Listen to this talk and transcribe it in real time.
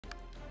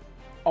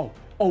Oh,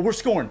 we're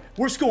scoring.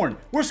 We're scoring.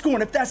 We're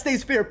scoring. If that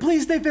stays fair,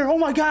 please stay fair. Oh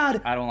my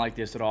God. I don't like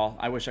this at all.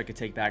 I wish I could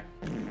take back.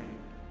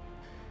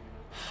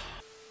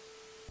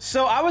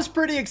 So I was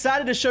pretty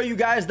excited to show you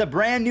guys the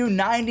brand new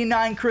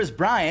 99 Kris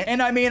Bryant.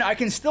 And I mean, I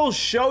can still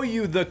show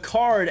you the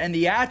card and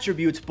the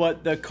attributes,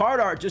 but the card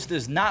art just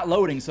is not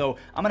loading. So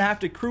I'm going to have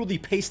to crudely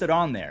paste it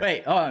on there.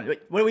 Wait,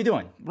 what are we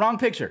doing? Wrong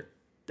picture.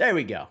 There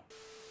we go.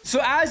 So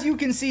as you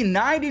can see,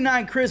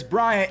 99 Kris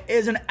Bryant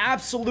is an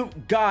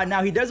absolute god.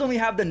 Now, he does only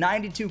have the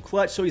 92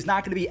 clutch, so he's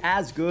not going to be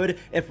as good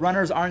if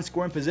runners aren't in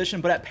scoring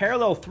position. But at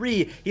parallel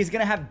 3, he's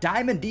going to have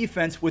diamond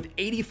defense with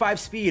 85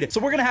 speed.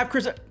 So we're going to have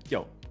Kris...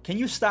 Yo, can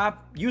you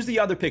stop? Use the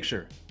other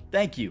picture.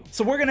 Thank you.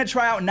 So we're going to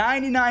try out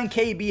 99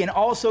 KB and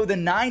also the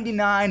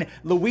 99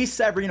 Luis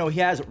Severino.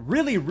 He has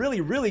really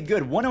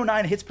good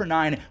 109 hits per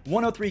 9,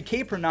 103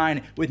 K per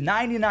 9 with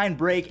 99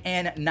 break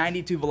and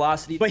 92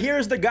 velocity. But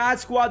here's the God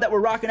Squad that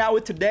we're rocking out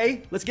with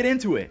today. Let's get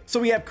into it. So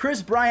we have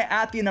Kris Bryant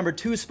at the number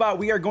 2 spot.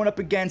 We are going up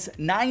against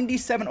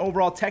 97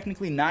 overall,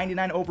 technically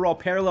 99 overall,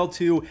 parallel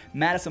to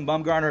Madison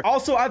Bumgarner.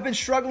 Also, I've been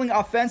struggling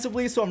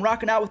offensively, so I'm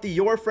rocking out with the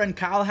Your Friend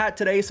Kyle hat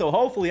today. So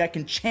hopefully I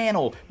can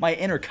channel my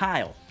inner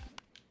Kyle.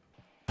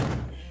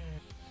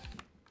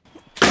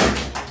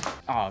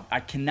 Oh, I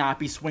cannot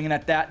be swinging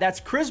at that.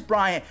 That's Kris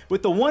Bryant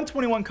with the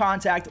 121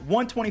 contact,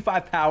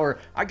 125 power.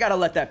 I gotta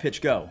let that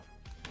pitch go.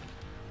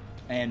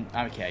 And,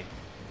 okay.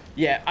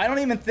 Yeah, I don't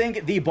even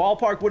think the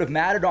ballpark would have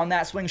mattered on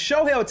that swing.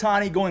 Shohei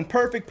Ohtani going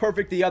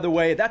perfect the other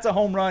way. That's a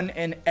home run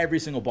in every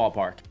single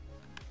ballpark.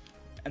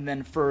 And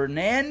then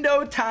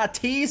Fernando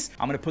Tatis.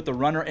 I'm gonna put the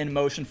runner in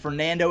motion.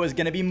 Fernando is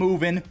gonna be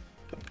moving.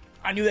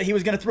 I knew that he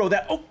was gonna throw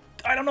that. Oh!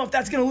 I don't know if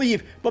that's going to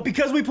leave, but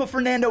because we put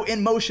Fernando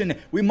in motion,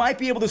 we might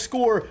be able to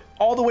score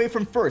all the way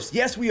from first.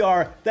 Yes, we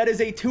are. That is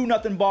a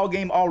 2-0 ball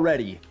game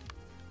already.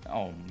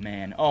 Oh,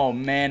 man. Oh,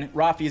 man.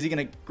 Rafi, is he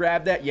going to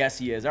grab that? Yes,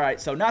 he is. All right,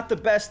 so not the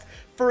best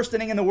first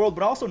inning in the world,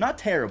 but also not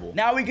terrible.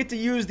 Now we get to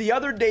use the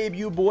other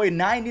debut boy,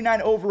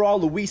 99 overall,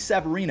 Luis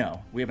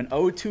Severino. We have an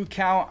 0-2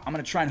 count. I'm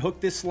going to try and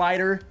hook this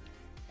slider,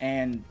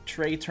 and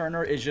Trey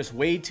Turner is just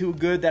way too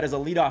good. That is a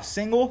leadoff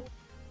single.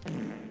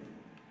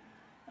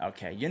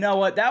 Okay, you know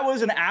what? That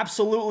was an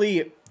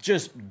absolutely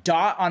just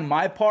dot on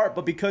my part,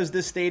 but because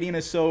this stadium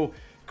is so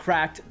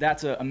cracked,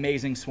 that's an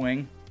amazing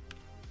swing.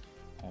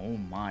 Oh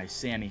my,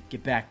 Sammy,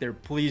 get back there.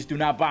 Please do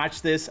not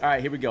botch this. All right,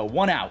 here we go.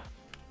 1 out.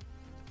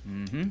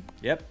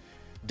 Yep.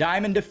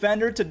 Diamond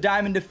defender to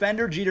diamond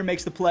defender. Jeter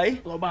makes the play.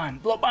 Blow by him,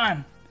 blow by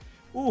him.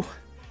 Ooh,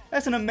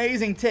 that's an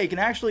amazing take, and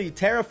actually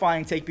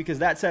terrifying take because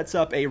that sets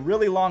up a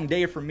really long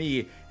day for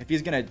me if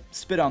he's going to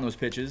spit on those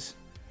pitches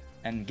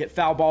and get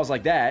foul balls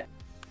like that.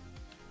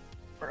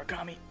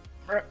 Murakami.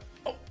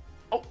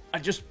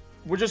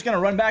 We're just going to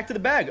run back to the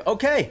bag.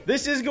 Okay,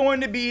 this is going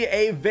to be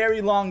a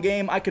very long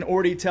game. I can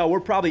already tell we're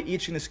probably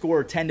each going to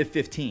score 10 to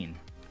 15.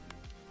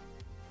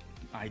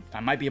 I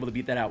might be able to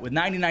beat that out. With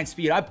 99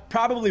 speed, I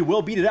probably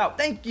will beat it out.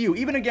 Thank you.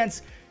 Even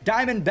against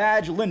Diamond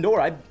Badge Lindor,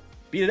 I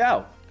beat it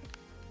out.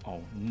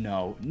 Oh,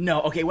 no.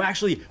 No. Okay, well,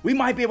 actually, we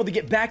might be able to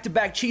get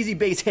back-to-back cheesy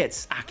base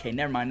hits. Okay,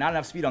 never mind. Not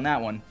enough speed on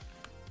that one.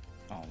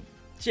 Oh,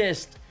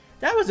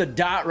 that was a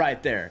dot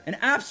right there. An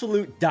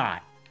absolute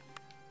dot.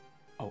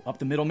 Oh, up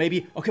the middle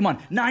maybe. Oh, come on.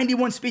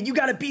 91 speed. You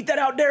got to beat that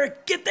out,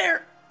 Derek. Get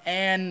there.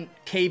 And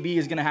KB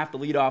is going to have to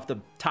lead off the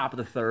top of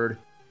the 3rd.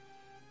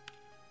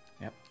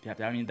 Yep.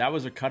 I mean, that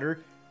was a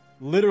cutter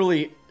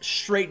literally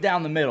straight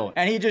down the middle.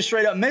 And he just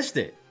straight up missed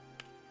it.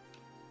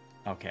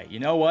 Okay, you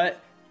know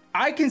what?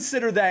 I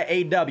consider that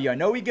a W. I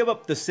know we give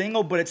up the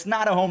single, but it's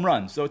not a home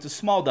run. So it's a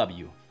small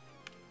W.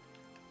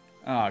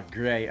 Oh,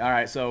 great. All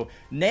right, so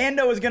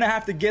Nando is going to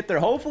have to get there.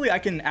 Hopefully, I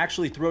can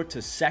actually throw it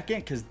to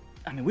second because,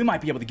 I mean, we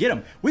might be able to get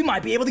him. We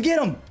might be able to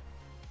get him.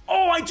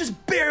 Oh, I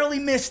just barely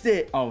missed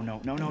it. Oh, no.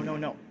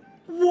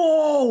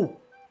 Whoa.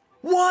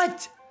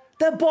 What?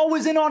 That ball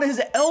was in on his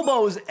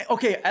elbows.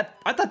 Okay,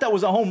 I thought that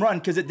was a home run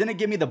because it didn't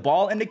give me the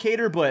ball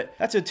indicator, but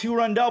that's a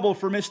 2-run double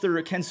for Mr.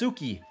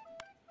 Kensuke.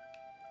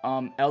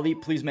 Ellie,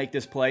 please make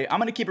this play. I'm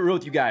going to keep it real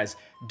with you guys.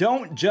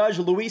 Don't judge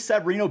Luis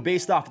Severino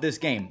based off of this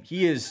game.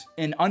 He is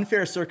in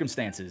unfair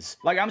circumstances.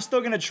 Like, I'm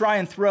still going to try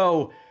and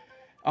throw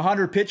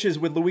 100 pitches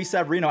with Luis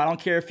Severino. I don't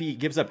care if he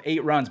gives up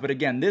 8 runs. But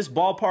again, this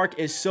ballpark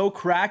is so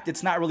cracked,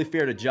 it's not really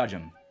fair to judge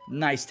him.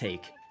 Nice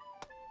take.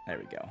 There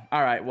we go.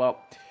 All right,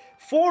 well,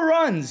 4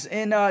 runs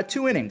in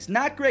 2 innings.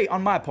 Not great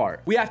on my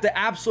part. We have to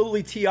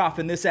absolutely tee off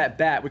in this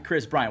at-bat with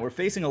Kris Bryant. We're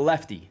facing a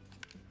lefty.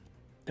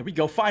 There we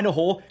go. Find a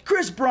hole.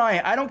 Kris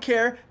Bryant. I don't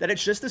care that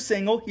it's just a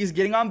single. He's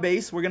getting on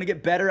base. We're going to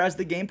get better as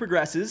the game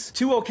progresses.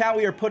 2-0 count.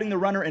 We are putting the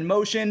runner in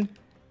motion.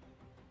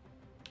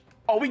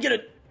 Oh, we get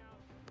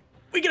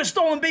a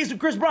stolen base with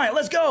Kris Bryant.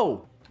 Let's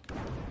go.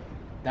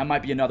 That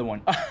might be another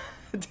one.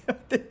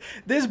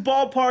 This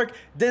ballpark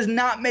does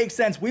not make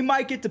sense. We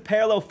might get to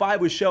parallel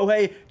 5 with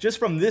Shohei just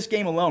from this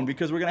game alone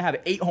because we're going to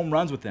have 8 home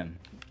runs with him.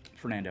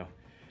 Fernando.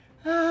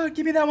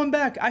 Give me that one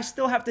back. I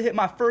still have to hit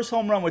my first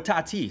home run with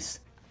Tatis.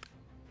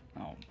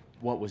 Oh,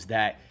 what was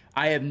that?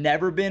 I have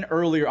never been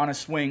earlier on a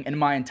swing in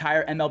my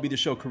entire MLB The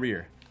Show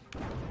career.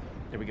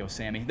 There we go,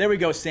 Sammy. There we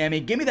go, Sammy.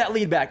 Give me that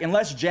lead back.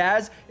 Unless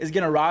Jazz is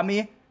going to rob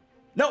me.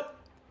 Nope.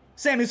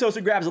 Sammy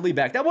Sosa grabs the lead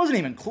back. That wasn't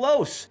even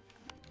close.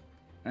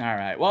 All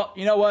right. Well,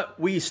 you know what?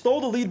 We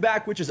stole the lead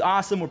back, which is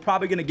awesome. We're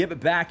probably going to give it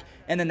back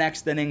in the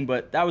next inning,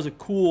 but that was a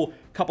cool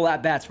couple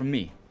at-bats from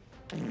me.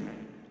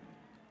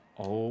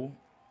 Oh,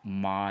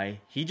 my.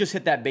 He just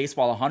hit that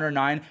baseball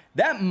 109.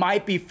 That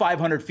might be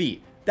 500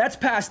 feet. That's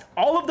past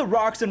all of the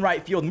rocks in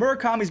right field.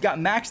 Murakami's got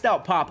maxed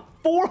out pop.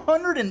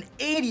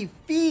 480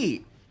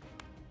 feet.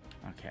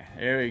 Okay,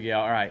 there we go.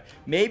 All right.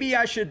 Maybe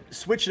I should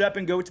switch it up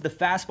and go to the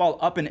fastball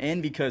up and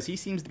in because he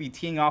seems to be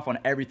teeing off on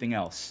everything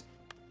else.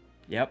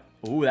 Yep.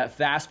 Ooh, that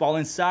fastball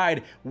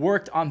inside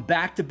worked on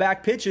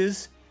back-to-back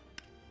pitches.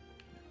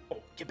 Oh,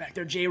 get back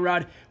there,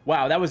 J-Rod.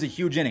 Wow, that was a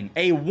huge inning.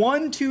 A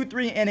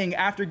 1-2-3 inning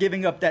after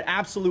giving up that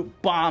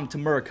absolute bomb to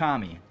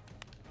Murakami.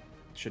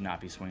 Should not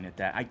be swinging at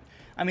that.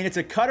 I mean, it's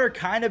a cutter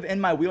kind of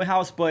in my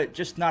wheelhouse, but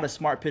just not a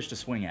smart pitch to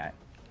swing at.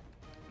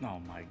 Oh,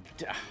 my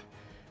God.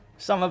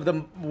 Some of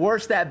the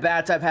worst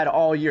at-bats I've had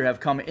all year have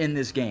come in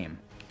this game.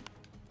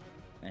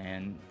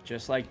 And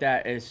just like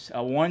that, it's a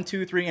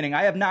 1-2-3 inning.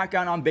 I have not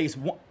gone on base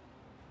one.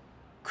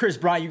 Kris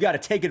Bryant, you got to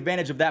take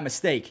advantage of that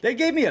mistake. They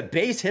gave me a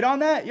base hit on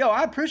that? Yo,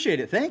 I appreciate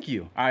it. Thank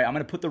you. All right, I'm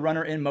going to put the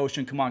runner in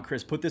motion. Come on,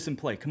 Kris. Put this in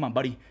play. Come on,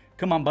 buddy.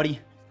 Come on, buddy.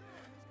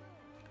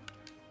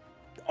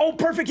 Oh,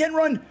 perfect hit and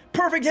run.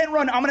 Perfect hit and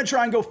run. I'm going to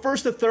try and go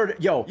first to third.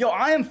 Yo,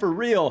 I am for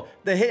real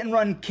the hit and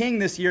run king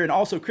this year. And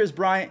also, Kris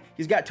Bryant,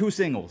 he's got 2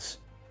 singles.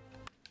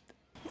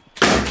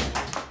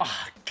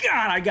 Oh,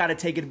 God, I got to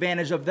take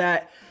advantage of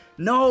that.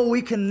 No,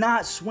 we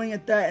cannot swing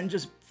at that and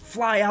just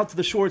fly out to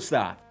the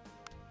shortstop.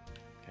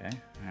 Okay,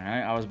 all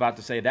right. I was about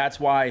to say that's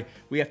why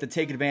we have to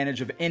take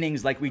advantage of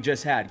innings like we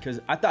just had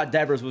because I thought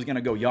Devers was going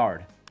to go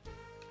yard.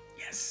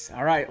 Yes.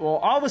 All right. Well,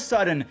 all of a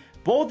sudden,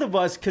 both of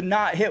us could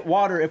not hit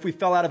water if we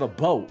fell out of a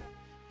boat.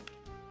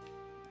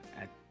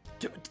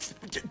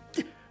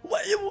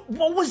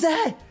 What was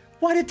that?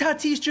 Why did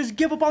Tatis just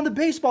give up on the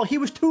baseball? He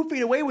was 2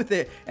 feet away with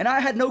it, and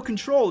I had no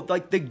control.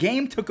 Like, the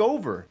game took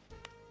over.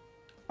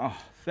 Oh,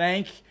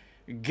 thank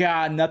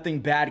God nothing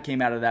bad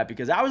came out of that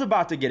because I was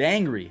about to get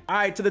angry. All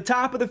right, to the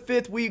top of the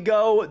 5th we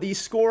go. The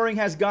scoring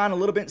has gone a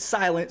little bit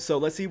silent, so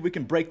let's see if we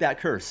can break that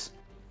curse.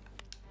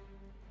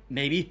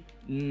 Maybe.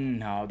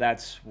 No,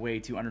 that's way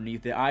too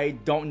underneath it. I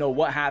don't know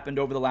what happened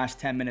over the last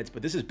 10 minutes,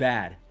 but this is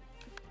bad.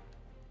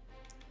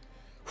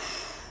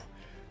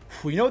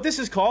 You know what this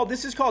is called?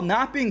 This is called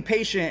not being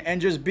patient and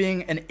just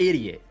being an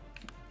idiot.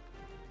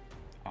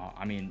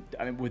 I mean,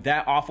 with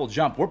that awful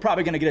jump, we're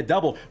probably going to get a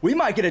double. We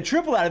might get a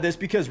triple out of this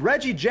because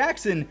Reggie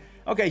Jackson,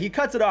 okay, he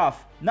cuts it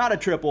off. Not a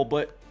triple,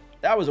 but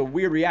that was a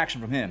weird reaction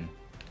from him.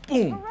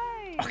 Boom.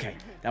 Okay,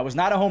 that was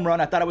not a home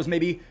run. I thought it was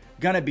maybe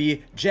going to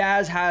be.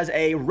 Jazz has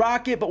a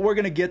rocket, but we're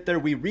going to get there.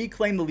 We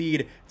reclaim the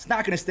lead. It's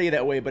not going to stay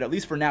that way, but at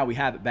least for now, we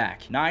have it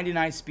back.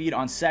 99 speed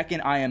on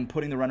second. I am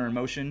putting the runner in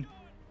motion.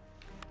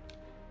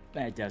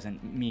 That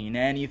doesn't mean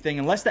anything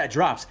unless that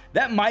drops.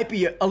 That might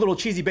be a little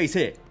cheesy base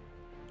hit.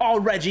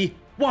 Oh, Reggie,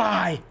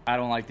 why? I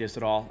don't like this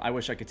at all. I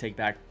wish I could take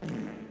back.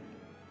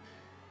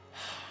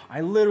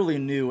 I literally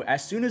knew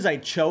as soon as I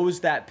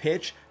chose that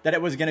pitch that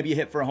it was going to be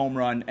hit for a home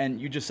run,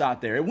 and you just saw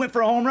it there. It went for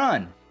a home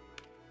run.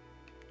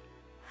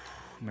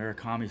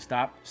 Murakami,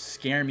 stop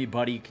scaring me,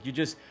 buddy. Could you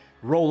just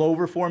roll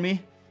over for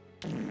me?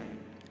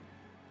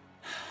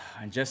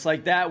 And just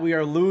like that, we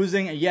are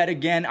losing yet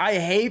again. I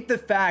hate the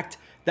fact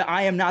that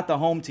I am not the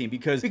home team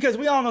because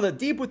we all know that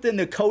deep within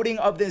the coding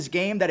of this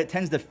game that it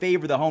tends to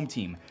favor the home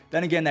team.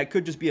 Then again, that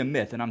could just be a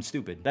myth and I'm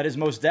stupid. That is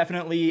most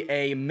definitely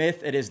a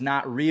myth. It is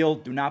not real.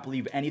 Do not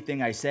believe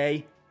anything I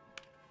say.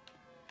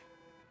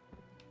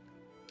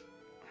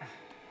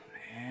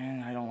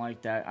 Man, I don't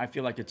like that. I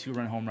feel like a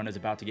 2-run home run is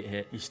about to get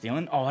hit. He's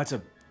stealing? Oh, that's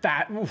a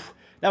fat... Oof.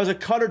 That was a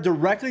cutter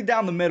directly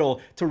down the middle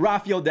to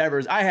Rafael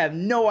Devers. I have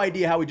no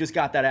idea how we just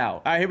got that out.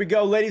 All right, here we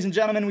go, ladies and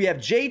gentlemen. We have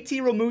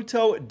JT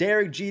Realmuto,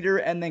 Derek Jeter,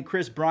 and then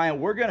Kris Bryant.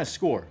 We're going to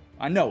score.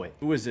 I know it.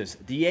 Who is this?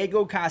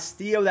 Diego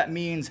Castillo. That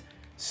means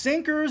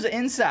sinkers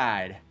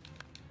inside.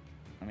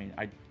 I mean,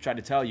 I tried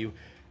to tell you.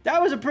 That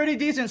was a pretty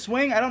decent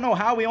swing. I don't know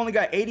how we only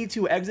got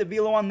 82 exit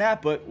velo on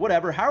that, but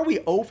whatever. How are we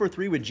 0 for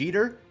 3 with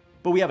Jeter,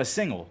 but we have a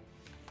single?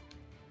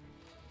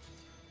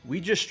 We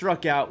just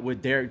struck out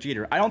with Derek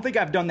Jeter. I don't think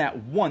I've done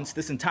that once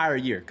this entire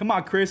year. Come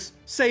on, Kris.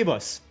 Save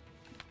us.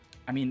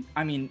 I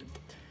mean,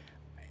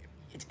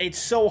 it's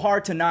so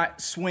hard to not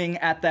swing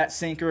at that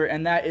sinker,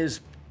 and that is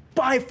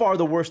by far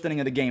the worst inning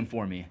of the game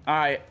for me. All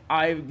right,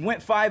 I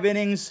went 5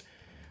 innings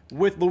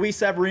with Luis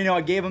Severino.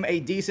 I gave him a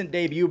decent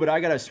debut, but I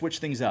got to switch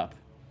things up.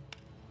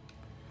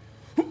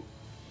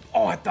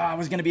 Oh, I thought I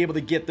was going to be able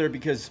to get there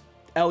because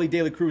Ellie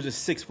De La Cruz is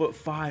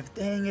 6'5".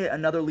 Dang it,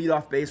 another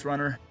leadoff base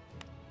runner.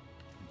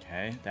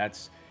 Okay,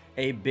 that's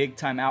a big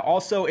timeout.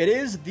 Also, it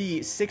is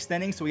the 6th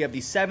inning, so we have the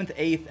 7th,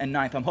 8th, and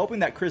 9th. I'm hoping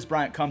that Kris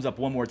Bryant comes up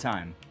one more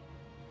time.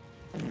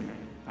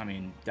 I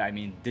mean,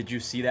 did you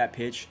see that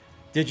pitch?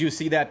 Did you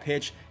see that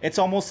pitch? It's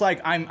almost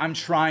like I'm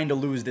trying to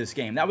lose this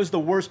game. That was the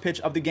worst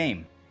pitch of the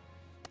game.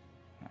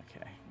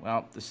 Okay,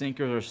 well, the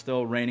sinkers are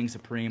still reigning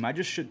supreme. I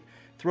just should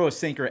throw a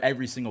sinker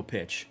every single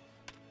pitch.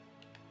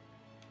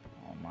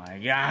 my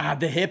God,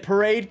 the hit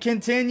parade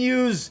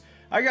continues.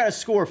 I got to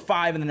score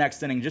 5 in the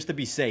next inning just to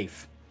be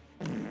safe.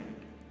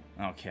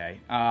 Okay.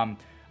 I'm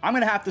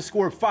going to have to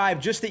score 5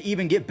 just to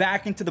even get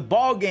back into the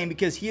ball game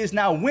because he is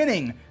now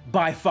winning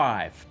by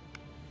 5.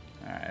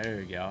 All right, there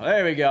we go.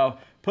 There we go.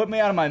 Put me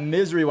out of my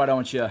misery, why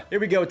don't you? Here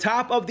we go.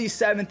 Top of the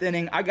 7th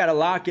inning. I got to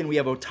lock in. We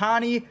have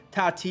Ohtani,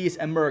 Tatis,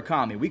 and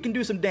Murakami. We can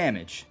do some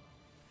damage.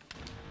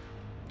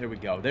 There we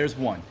go. There's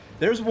one.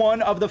 There's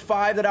one of the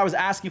 5 that I was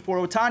asking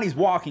for. Ohtani's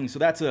walking, so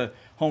that's a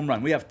home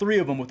run. We have 3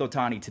 of them with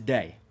Ohtani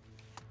today.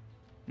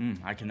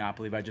 I cannot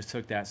believe I just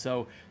took that.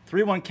 So,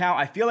 3-1 count.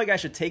 I feel like I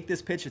should take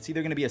this pitch. It's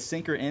either going to be a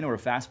sinker in or a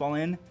fastball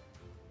in.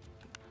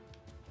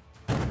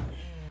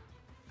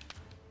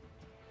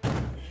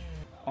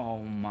 Oh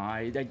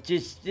my,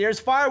 there's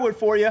firewood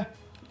for you.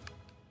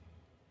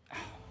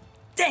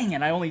 Dang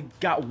it, I only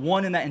got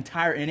 1 in that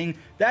entire inning.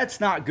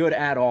 That's not good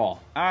at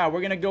all. All right,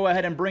 we're going to go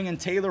ahead and bring in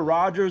Taylor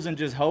Rogers and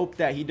just hope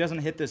that he doesn't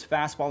hit this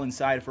fastball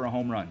inside for a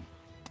home run.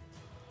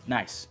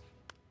 Nice.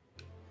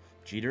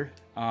 Jeter.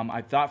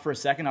 I thought for a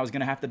second I was going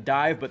to have to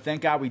dive, but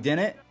thank God we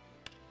didn't.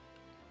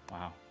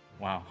 Wow.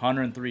 Wow.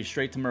 103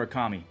 straight to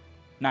Murakami.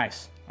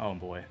 Nice. Oh,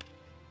 boy.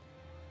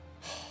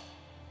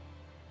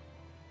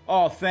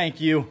 Oh, thank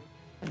you.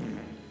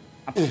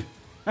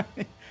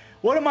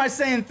 What am I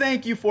saying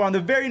thank you for? On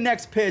the very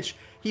next pitch,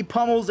 he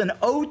pummels an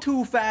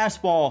 0-2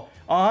 fastball,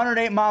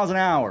 108 miles an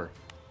hour.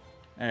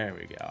 There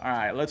we go. All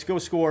right, let's go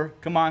score.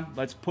 Come on,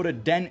 let's put a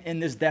dent in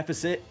this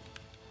deficit.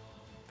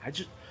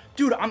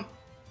 Dude,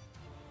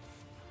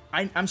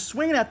 I'm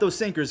swinging at those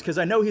sinkers because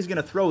I know he's going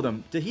to throw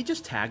them. Did he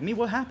just tag me?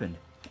 What happened?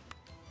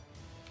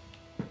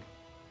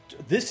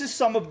 This is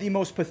some of the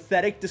most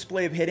pathetic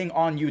display of hitting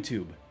on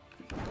YouTube.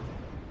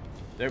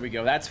 There we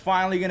go. That's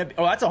finally going to be...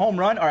 Oh, that's a home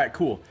run? All right,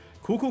 cool.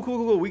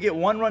 Cool. We get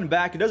 1 run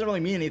back. It doesn't really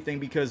mean anything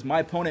because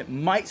my opponent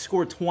might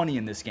score 20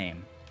 in this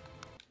game.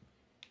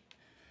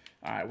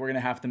 All right, we're going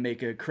to have to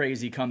make a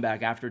crazy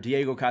comeback after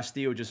Diego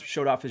Castillo just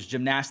showed off his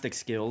gymnastic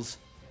skills.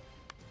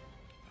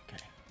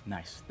 Okay,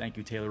 nice. Thank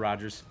you, Taylor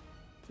Rogers.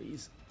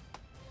 Please.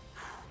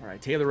 All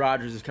right, Taylor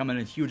Rogers is coming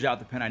in huge out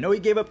the pen. I know he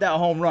gave up that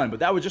home run, but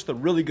that was just a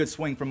really good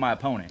swing from my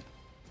opponent.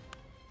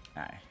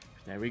 All right,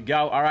 there we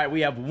go. All right,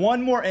 we have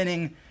 1 more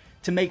inning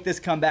to make this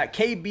comeback.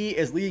 KB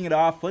is leading it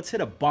off. Let's hit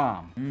a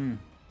bomb.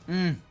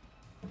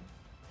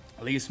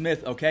 Lee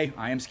Smith. Okay,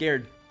 I am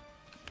scared.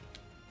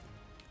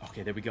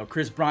 Okay, there we go.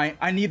 Kris Bryant.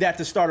 I need that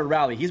to start a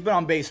rally. He's been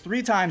on base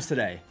 3 times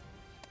today.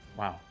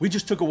 Wow. We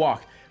just took a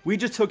walk. We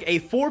just took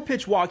a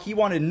 4-pitch walk. He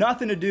wanted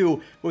nothing to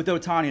do with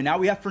Ohtani. Now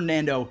we have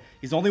Fernando.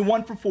 He's only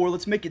 1 for 4.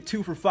 Let's make it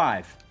 2 for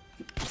 5.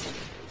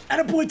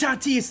 Attaboy,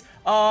 Tatis.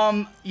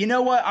 You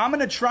know what? I'm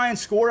going to try and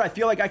score. I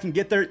feel like I can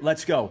get there.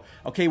 Let's go.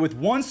 Okay, with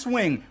 1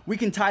 swing, we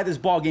can tie this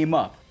ball game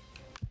up.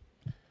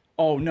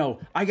 Oh, no.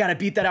 I got to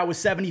beat that out with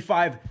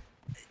 75.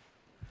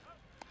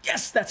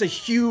 Yes, that's a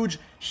huge,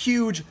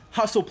 huge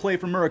hustle play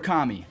from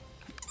Murakami.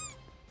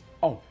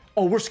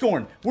 Oh, we're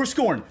scoring. We're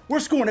scoring. We're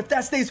scoring. If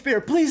that stays fair,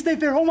 please stay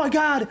fair. Oh, my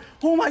God.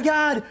 Oh, my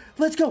God.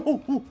 Let's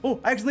go. Oh,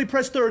 I accidentally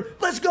pressed 3rd.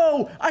 Let's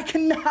go. I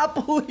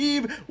cannot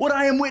believe what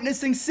I am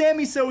witnessing.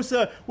 Sammy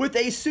Sosa with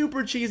a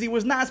super cheesy,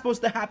 was not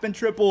supposed to happen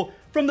triple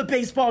from the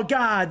baseball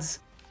gods.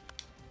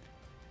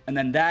 And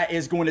then that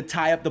is going to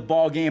tie up the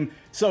ball game.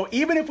 So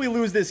even if we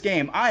lose this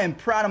game, I am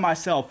proud of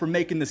myself for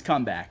making this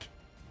comeback.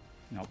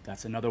 Nope,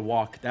 that's another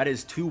walk. That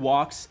is 2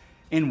 walks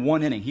in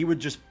 1 inning. He would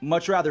just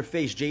much rather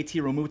face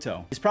JT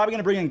Realmuto. He's probably going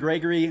to bring in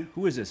Gregory.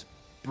 Who is this?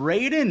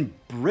 Braden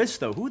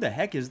Bristow. Who the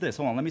heck is this?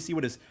 Hold on, let me see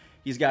what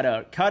he's got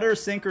a cutter,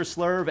 sinker,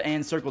 slurve,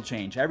 and circle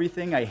change.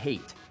 Everything I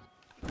hate.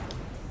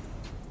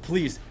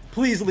 Please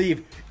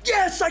leave.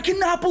 Yes, I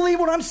cannot believe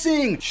what I'm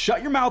seeing.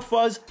 Shut your mouth,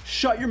 Fuzz.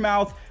 Shut your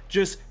mouth.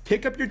 Just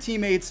pick up your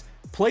teammates.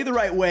 Play the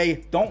right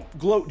way. Don't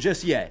gloat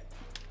just yet.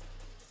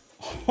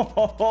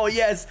 Oh,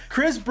 yes.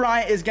 Kris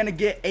Bryant is going to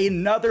get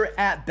another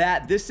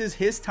at-bat. This is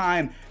his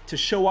time to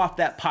show off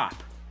that pop.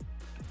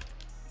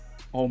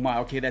 Oh, my.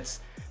 Okay,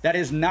 that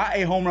is not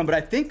a home run, but I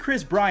think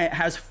Kris Bryant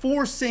has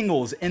 4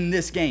 singles in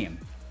this game.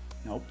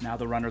 Nope. Now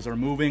the runners are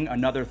moving.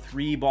 Another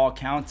 3-ball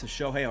count to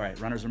Shohei. All right,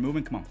 runners are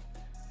moving. Come on.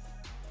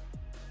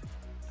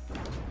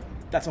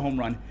 That's a home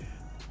run.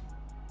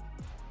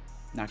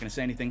 Not going to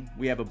say anything.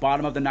 We have a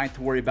bottom of the 9th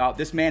to worry about.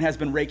 This man has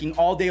been raking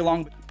all day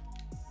long.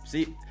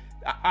 See,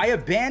 I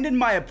abandoned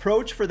my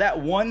approach for that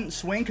 1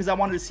 swing because I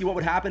wanted to see what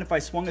would happen if I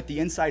swung at the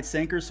inside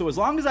sinker. So as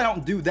long as I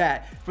don't do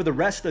that for the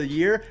rest of the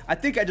year, I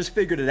think I just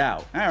figured it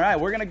out. All right,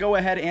 we're going to go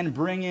ahead and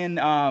bring in,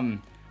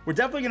 we're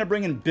definitely going to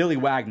bring in Billy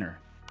Wagner.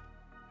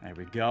 There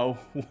we go.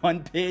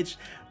 1 pitch,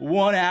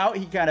 1 out.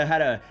 He kind of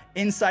had a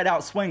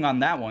inside-out swing on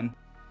that one.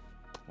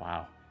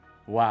 Wow.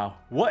 Wow.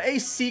 What a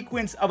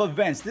sequence of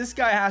events. This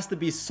guy has to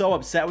be so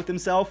upset with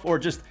himself or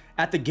just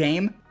at the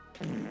game.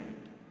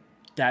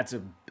 That's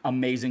an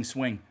amazing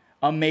swing.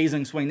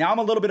 Amazing swing. Now I'm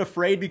a little bit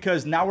afraid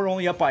because now we're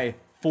only up by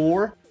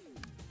 4.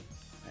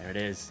 There it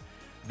is.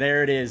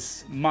 There it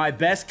is. My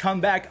best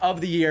comeback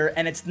of the year,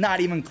 and it's not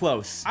even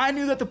close. I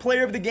knew that the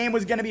player of the game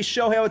was going to be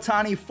Shohei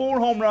Ohtani. 4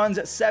 home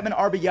runs, 7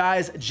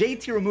 RBIs.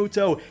 JT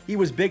Realmuto, he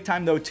was big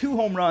time though. 2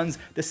 home runs,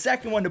 the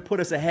second one to put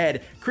us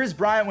ahead. Kris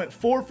Bryant went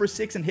 4 for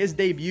 6 in his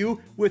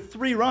debut with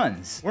 3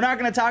 runs. We're not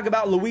going to talk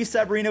about Luis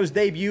Severino's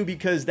debut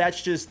because that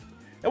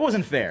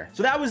wasn't fair.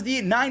 So that was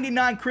the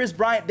 99 Kris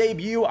Bryant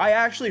debut. I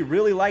actually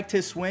really liked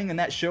his swing, and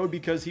that showed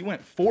because he went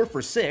 4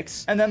 for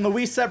 6. And then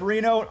Luis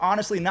Severino,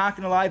 honestly, not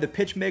gonna lie, the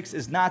pitch mix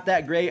is not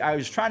that great. I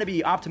was trying to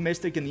be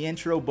optimistic in the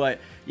intro, but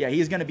yeah,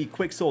 he's gonna be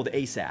quick sold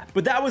ASAP.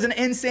 But that was an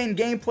insane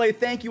gameplay.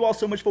 Thank you all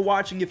so much for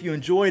watching. If you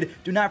enjoyed,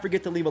 do not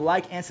forget to leave a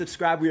like and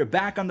subscribe. We are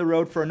back on the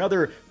road for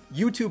another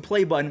YouTube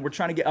play button. We're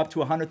trying to get up to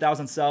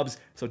 100,000 subs.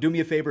 So do me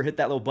a favor, hit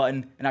that little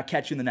button, and I'll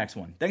catch you in the next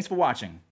one. Thanks for watching.